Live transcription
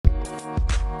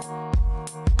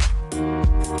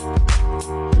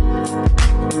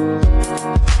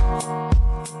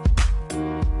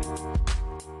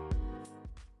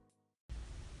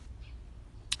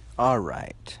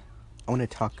Alright, I want to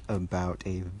talk about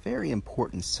a very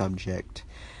important subject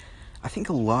I think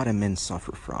a lot of men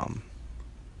suffer from,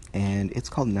 and it's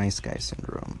called nice guy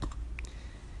syndrome.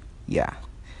 Yeah,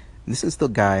 this is the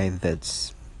guy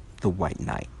that's the white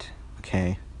knight,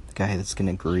 okay? The guy that's going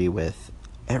to agree with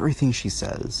everything she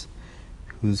says,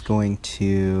 who's going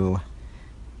to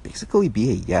basically be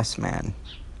a yes man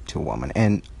to a woman.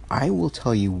 And I will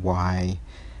tell you why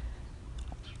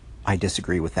I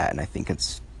disagree with that, and I think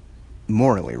it's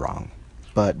morally wrong.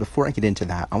 But before I get into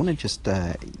that, I want to just give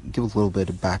a little bit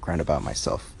of background about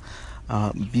myself.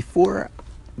 Before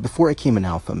I became an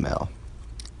alpha male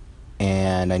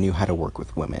and I knew how to work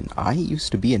with women, I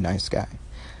used to be a nice guy.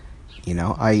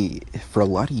 For a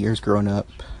lot of years growing up,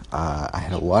 I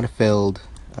had a lot of failed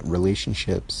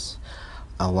relationships,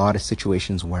 a lot of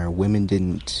situations where women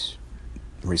didn't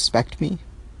respect me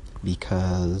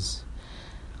because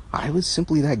I was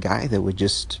simply that guy that would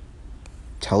just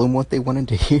tell them what they wanted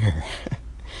to hear.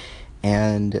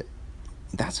 And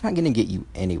that's not going to get you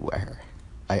anywhere.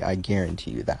 I guarantee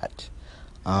you that.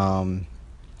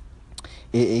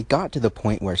 It got to the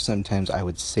point where sometimes I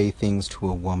would say things to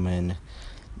a woman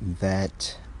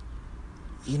that,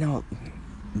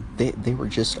 they were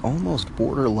just almost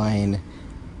borderline,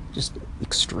 just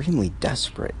extremely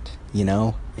desperate,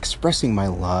 expressing my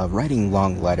love, writing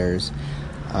long letters,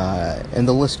 and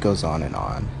the list goes on and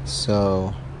on.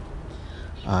 So,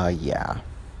 yeah,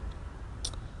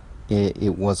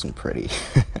 it wasn't pretty.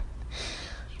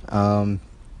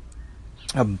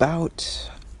 About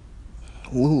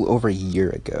a little over a year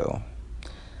ago,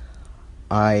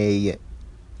 I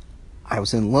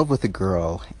was in love with a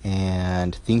girl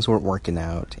and things weren't working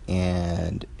out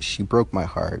and she broke my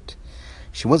heart.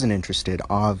 She wasn't interested,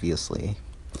 obviously.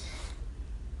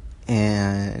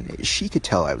 And she could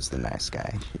tell I was the nice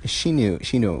guy. She knew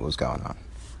what was going on.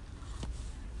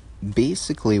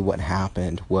 Basically what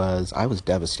happened was I was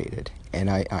devastated,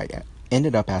 and I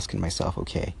ended up asking myself,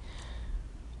 okay,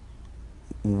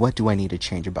 what do I need to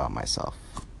change about myself?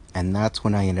 And that's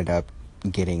when I ended up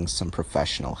getting some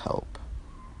professional help.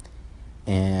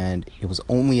 And it was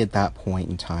only at that point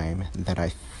in time that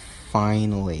I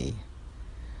finally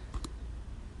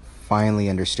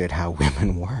understood how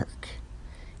women work,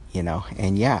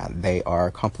 and yeah, they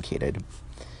are complicated.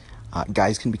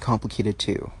 Guys can be complicated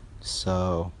too,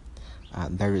 so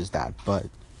there is that. But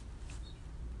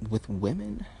with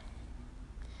women,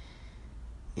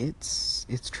 it's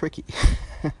tricky.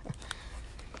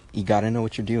 You gotta know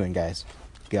what you're doing, guys.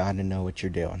 Gotta know what you're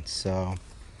doing. So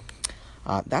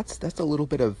that's a little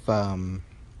bit of a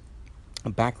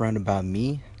background about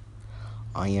me.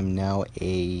 I am now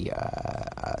a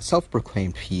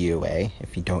self-proclaimed PUA.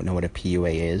 If you don't know what a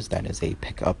PUA is, that is a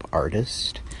pickup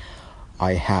artist.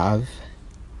 I have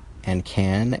and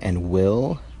can and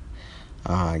will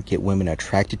get women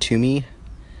attracted to me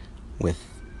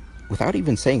without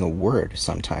even saying a word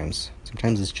sometimes.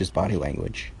 Sometimes it's just body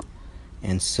language.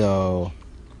 And so,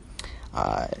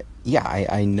 yeah,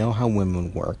 I know how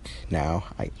women work now.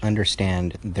 I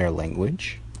understand their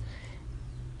language.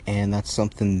 And that's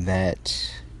something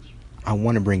that I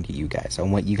want to bring to you guys. I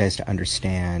want you guys to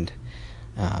understand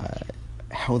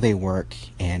how they work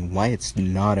and why it's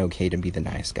not okay to be the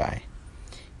nice guy.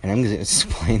 And I'm going to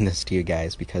explain this to you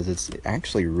guys because it's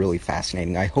actually really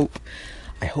fascinating. I hope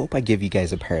I give you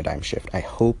guys a paradigm shift. I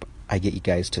hope I get you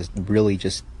guys to really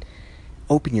just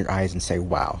open your eyes and say,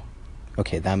 wow,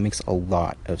 okay, that makes a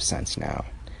lot of sense now.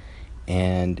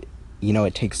 And,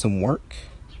 it takes some work.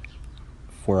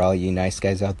 For all you nice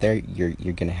guys out there, you're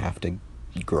going to have to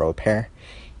grow a pair.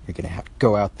 You're going to have to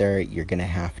go out there. You're going to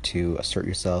have to assert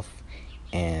yourself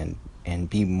and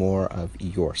be more of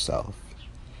yourself.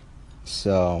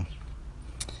 So,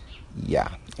 yeah.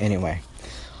 Anyway,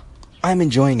 I'm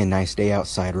enjoying a nice day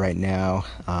outside right now.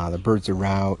 The birds are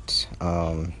out.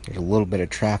 There's a little bit of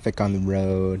traffic on the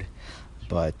road.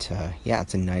 But, yeah,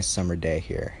 it's a nice summer day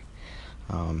here.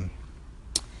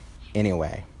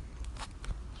 Anyway,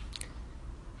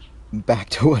 back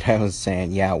to what I was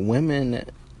saying. Yeah, women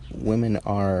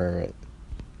are,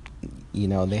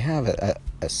 they have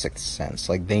a sixth sense.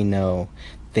 Like, they know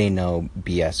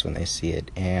BS when they see it,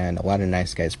 and a lot of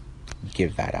nice guys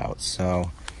give that out.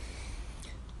 So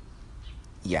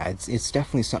yeah, it's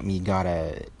definitely something you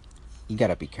gotta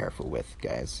be careful with,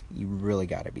 guys. You really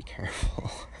gotta be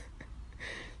careful.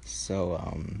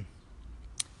 So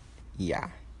yeah,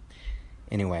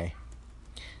 anyway,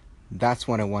 that's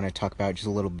what I want to talk about. Just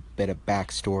a little bit of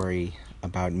backstory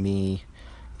about me.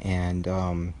 And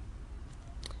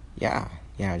yeah,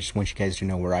 I just want you guys to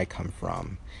know where I come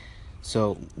from.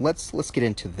 So let's get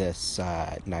into this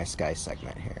nice guy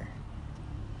segment here.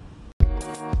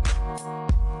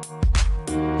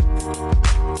 Alright,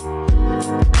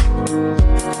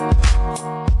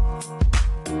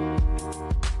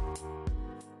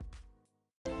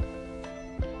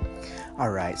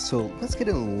 so let's get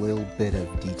a little bit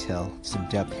of detail, some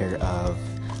depth here of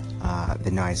the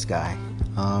nice guy.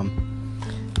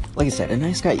 Like I said, a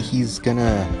nice guy, he's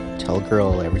gonna tell a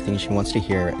girl everything she wants to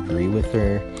hear, agree with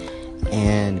her,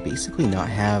 and basically not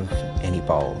have any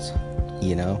balls,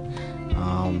 you know?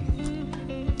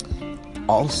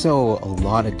 Also, a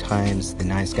lot of times, the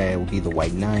nice guy will be the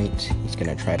white knight. He's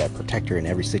gonna try to protect her in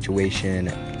every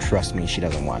situation. Trust me, she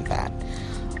doesn't want that.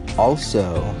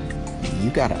 Also, you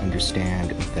gotta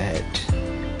understand that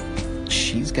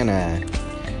she's gonna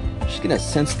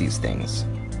sense these things,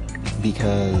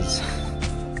 because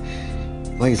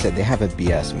like I said, they have a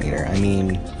BS meter. I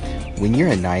mean, when you're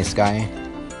a nice guy,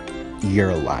 you're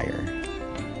a liar.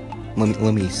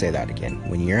 Let me say that again.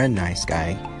 When you're a nice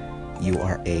guy, you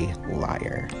are a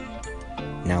liar.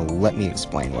 Now let me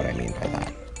explain what I mean by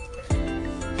that.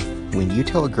 When you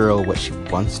tell a girl what she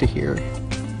wants to hear,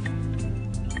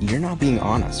 you're not being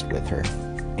honest with her,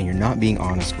 and you're not being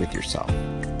honest with yourself.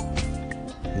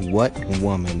 What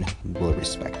woman will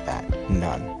respect that?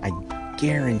 None. I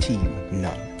guarantee you,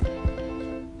 none.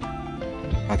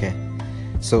 Okay?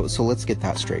 So let's get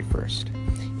that straight first.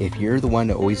 If you're the one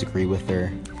to always agree with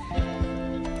her,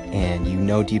 and you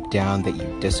know deep down that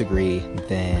you disagree,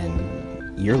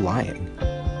 then you're lying.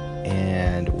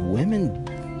 And women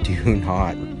do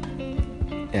not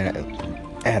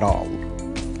at all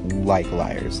like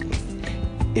liars.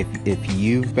 If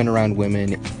you've been around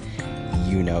women,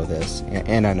 you know this,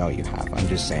 and I know you have, I'm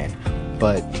just saying.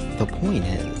 But the point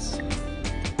is,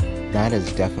 that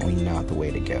is definitely not the way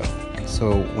to go.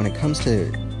 So when it comes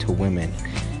to women,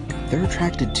 they're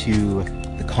attracted to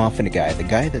the confident guy, the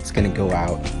guy that's going to go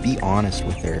out, be honest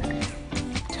with her,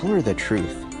 tell her the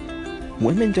truth.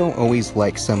 Women don't always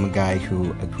like some guy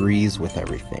who agrees with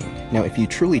everything. Now, if you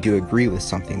truly do agree with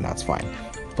something, that's fine.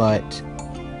 But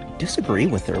disagree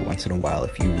with her once in a while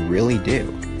if you really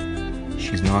do.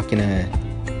 She's not going to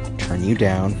turn you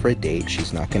down for a date.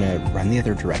 She's not going to run the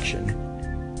other direction.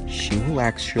 She will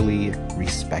actually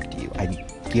respect you. I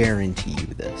guarantee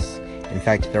you this. In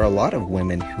fact, there are a lot of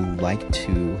women who like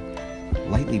to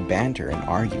lightly banter and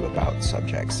argue about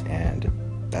subjects, and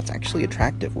that's actually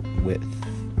attractive with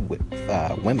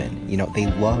women. You know, they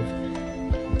love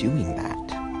doing that.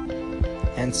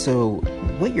 And so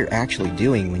what you're actually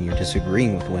doing when you're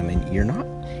disagreeing with women, you're not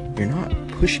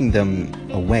pushing them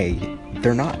away.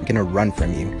 They're not going to run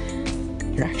from you.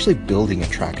 You're actually building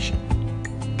attraction.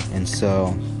 And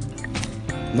so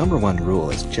number one rule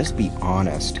is just be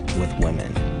honest with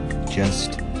women.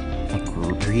 Just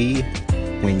agree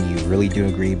when you really do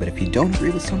agree, but if you don't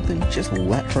agree with something, just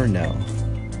let her know.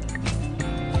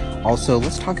 Also,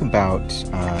 let's talk about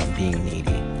being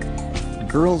needy.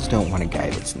 Girls don't want a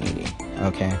guy that's needy,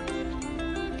 okay?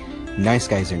 Nice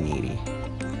guys are needy.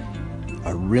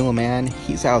 A real man,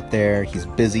 he's out there, he's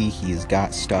busy, he's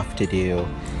got stuff to do.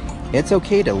 It's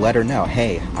okay to let her know,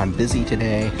 hey, I'm busy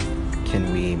today,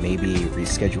 can we maybe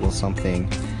reschedule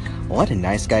something? A lot of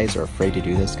nice guys are afraid to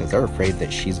do this because they're afraid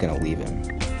that she's going to leave him.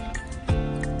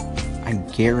 I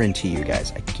guarantee you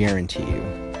guys, I guarantee you,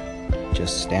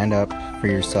 just stand up for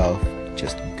yourself,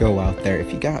 just go out there.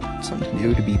 If you got something to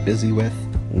do to be busy with,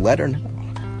 let her know.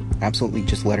 Absolutely,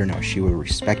 just let her know. She will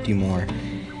respect you more,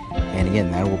 and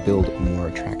again, that will build more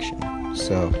attraction.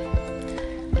 So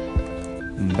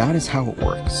that is how it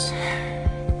works.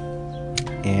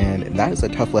 And that is a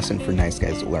tough lesson for nice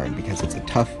guys to learn, because it's a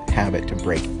tough habit to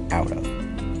break out of.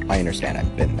 I understand,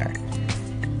 I've been there.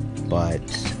 But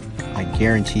I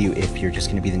guarantee you, if you're just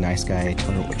going to be the nice guy,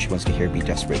 tell her what she wants to hear, be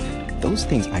desperate, those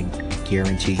things, I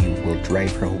guarantee you, will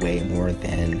drive her away more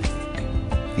than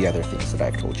the other things that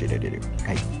I've told you to do.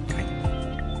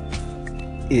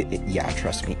 Yeah,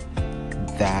 trust me.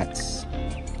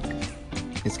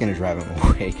 It's going to drive them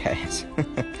away, guys.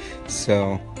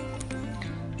 So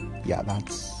yeah,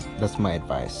 that's my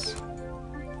advice.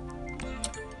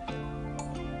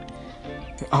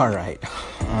 Alright,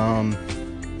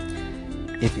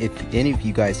 if any of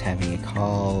you guys have any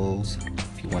calls,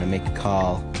 if you want to make a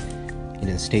call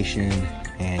into the station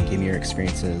and give me your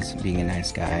experiences being a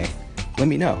nice guy, let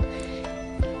me know.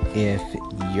 If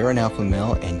you're an alpha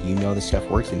male and you know this stuff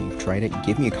works and you've tried it,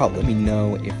 give me a call. Let me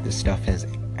know if this stuff has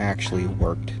actually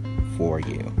worked for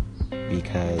you,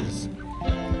 because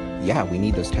yeah, we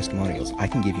need those testimonials. I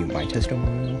can give you my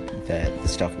testimonial that the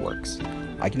stuff works.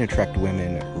 I can attract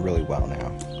women really well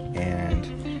now, and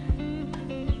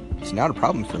it's not a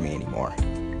problem for me anymore.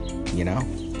 You know,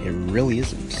 it really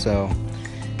isn't. So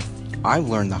I've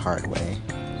learned the hard way.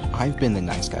 I've been the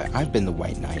nice guy. I've been the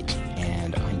white knight,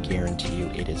 and I guarantee you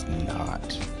it is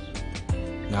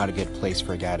not a good place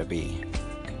for a guy to be.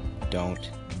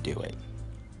 Don't do it.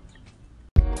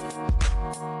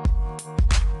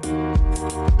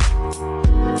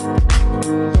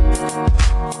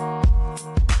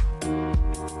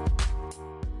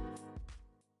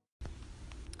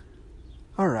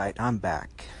 Alright, I'm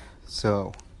back.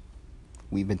 So,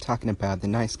 we've been talking about the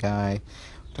nice guy,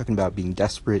 talking about being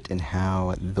desperate and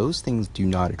how those things do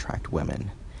not attract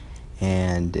women.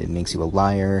 And it makes you a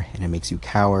liar, and it makes you a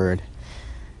coward.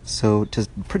 So, to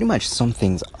pretty much sum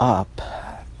things up,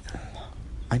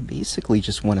 I basically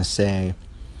just want to say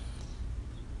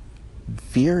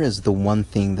fear is the one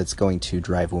thing that's going to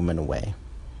drive women away.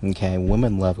 Okay,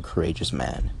 women love a courageous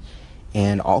man.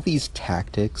 And all these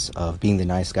tactics of being the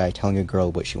nice guy, telling a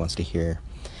girl what she wants to hear,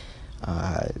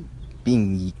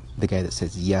 being the guy that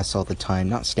says yes all the time,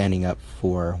 not standing up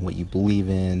for what you believe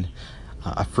in,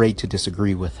 afraid to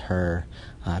disagree with her,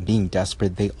 being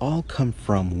desperate, they all come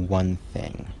from one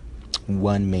thing,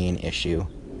 one main issue,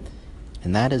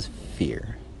 and that is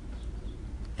fear.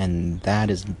 And that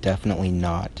is definitely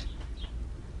not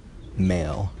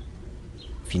male,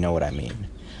 if you know what I mean.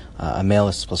 A male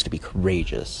is supposed to be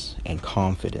courageous and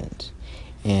confident,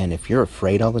 and if you're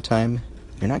afraid all the time,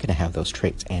 you're not going to have those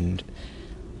traits. And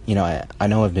you know, I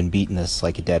know I've been beating this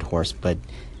like a dead horse, but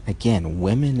again,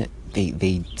 women,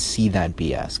 they see that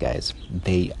BS, guys.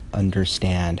 They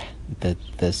understand that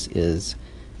this is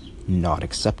not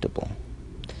acceptable.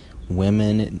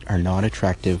 Women are not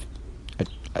attracted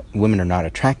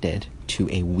to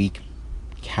a weak,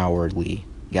 cowardly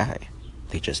guy.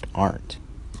 They just aren't.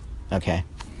 Okay?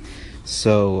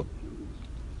 So,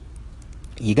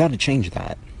 you gotta change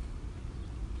that.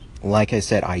 Like I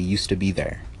said, I used to be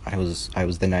there. I was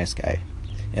the nice guy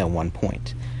at one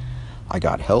point. I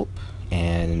got help,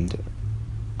 and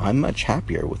I'm much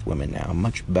happier with women now,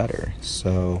 much better.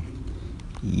 So,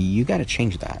 you gotta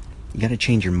change that. You gotta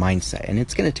change your mindset, and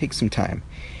it's gonna take some time.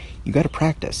 You gotta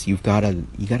practice. You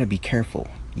gotta be careful.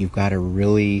 You've gotta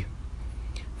really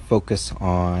focus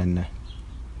on,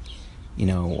 you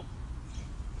know,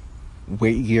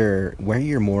 where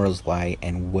your morals lie,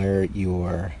 and where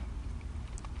you're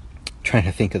trying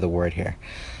to think of the word here.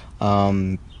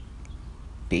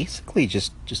 Basically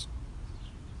just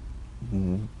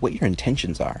what your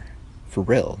intentions are, for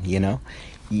real, you know?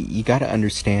 You got to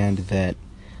understand that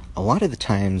a lot of the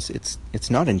times it's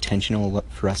not intentional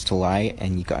for us to lie,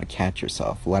 and you got to catch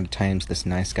yourself. A lot of times this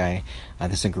nice guy,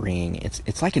 this agreeing,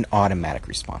 it's like an automatic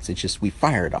response. It's just we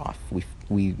fire it off.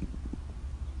 We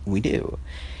do.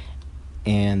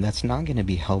 And that's not going to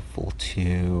be helpful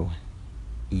to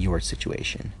your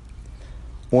situation,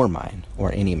 or mine,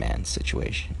 or any man's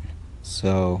situation.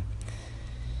 So,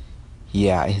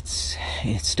 yeah,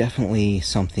 it's definitely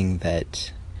something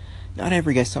that not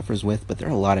every guy suffers with, but there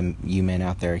are a lot of you men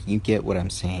out there. You get what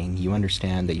I'm saying. You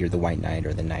understand that you're the white knight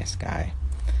or the nice guy.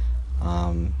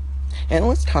 And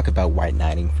let's talk about white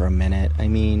knighting for a minute. I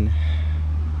mean,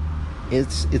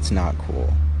 it's not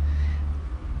cool.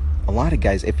 A lot of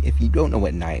guys, if you don't know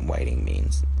what knight whiting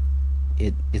means,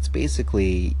 it's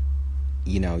basically,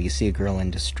 you know, you see a girl in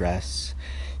distress,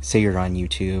 say you're on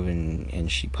YouTube,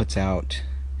 and she puts out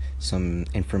some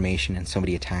information and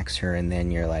somebody attacks her, and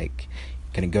then you're like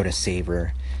gonna go to save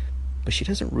her, but she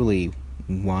doesn't really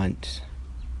want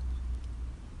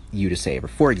you to save her.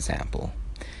 For example,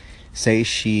 say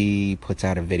she puts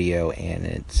out a video and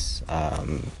it's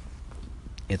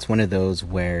one of those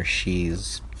where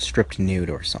she's stripped nude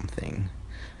or something.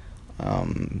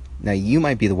 Now you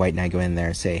might be the white knight, go in there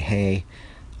and say, hey,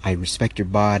 I respect your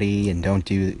body and don't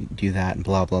do that and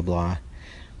blah blah blah.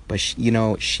 But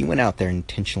she went out there and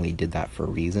intentionally did that for a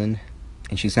reason,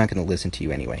 and she's not going to listen to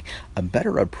you anyway. A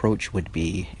better approach would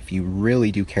be, if you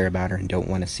really do care about her and don't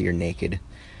want to see her naked,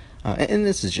 and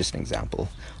this is just an example,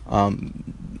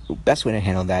 best way to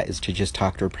handle that is to just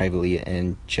talk to her privately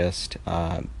and just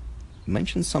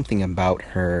mention something about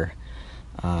her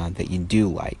that you do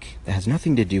like, that has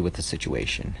nothing to do with the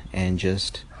situation, and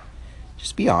just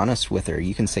be honest with her.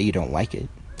 You can say you don't like it,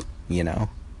 you know,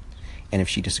 and if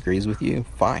she disagrees with you,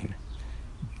 fine.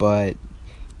 But,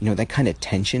 you know, that kind of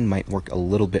tension might work a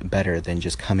little bit better than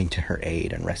just coming to her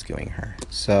aid and rescuing her.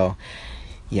 So,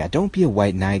 yeah, don't be a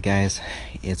white knight, guys.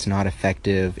 It's not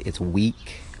effective, it's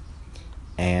weak,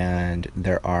 and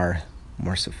there are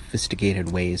more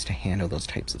sophisticated ways to handle those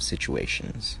types of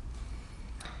situations.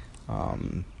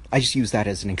 I just use that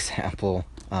as an example.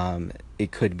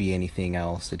 It could be anything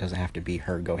else. It doesn't have to be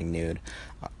her going nude.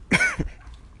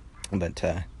 But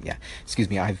yeah, excuse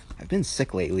me, I've been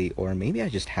sick lately, or maybe I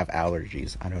just have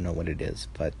allergies. I don't know what it is,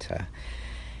 but I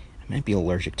might be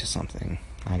allergic to something.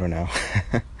 I don't know.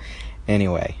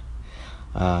 Anyway,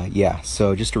 yeah,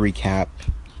 so just to recap,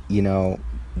 you know,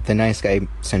 the nice guy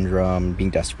syndrome, being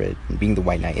desperate, and being the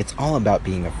white knight, it's all about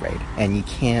being afraid. And you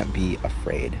can't be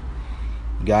afraid.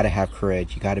 You gotta have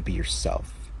courage. You gotta be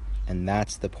yourself. And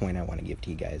that's the point I want to give to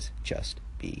you guys. Just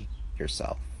be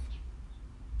yourself.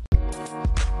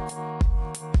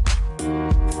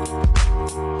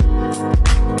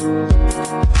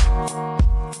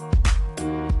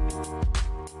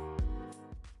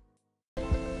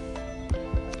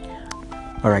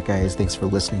 Alright guys, thanks for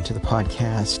listening to the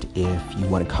podcast. If you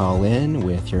want to call in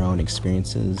with your own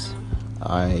experiences,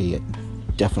 I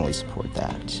definitely support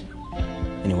that.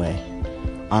 Anyway,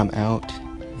 I'm out.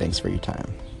 Thanks for your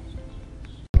time.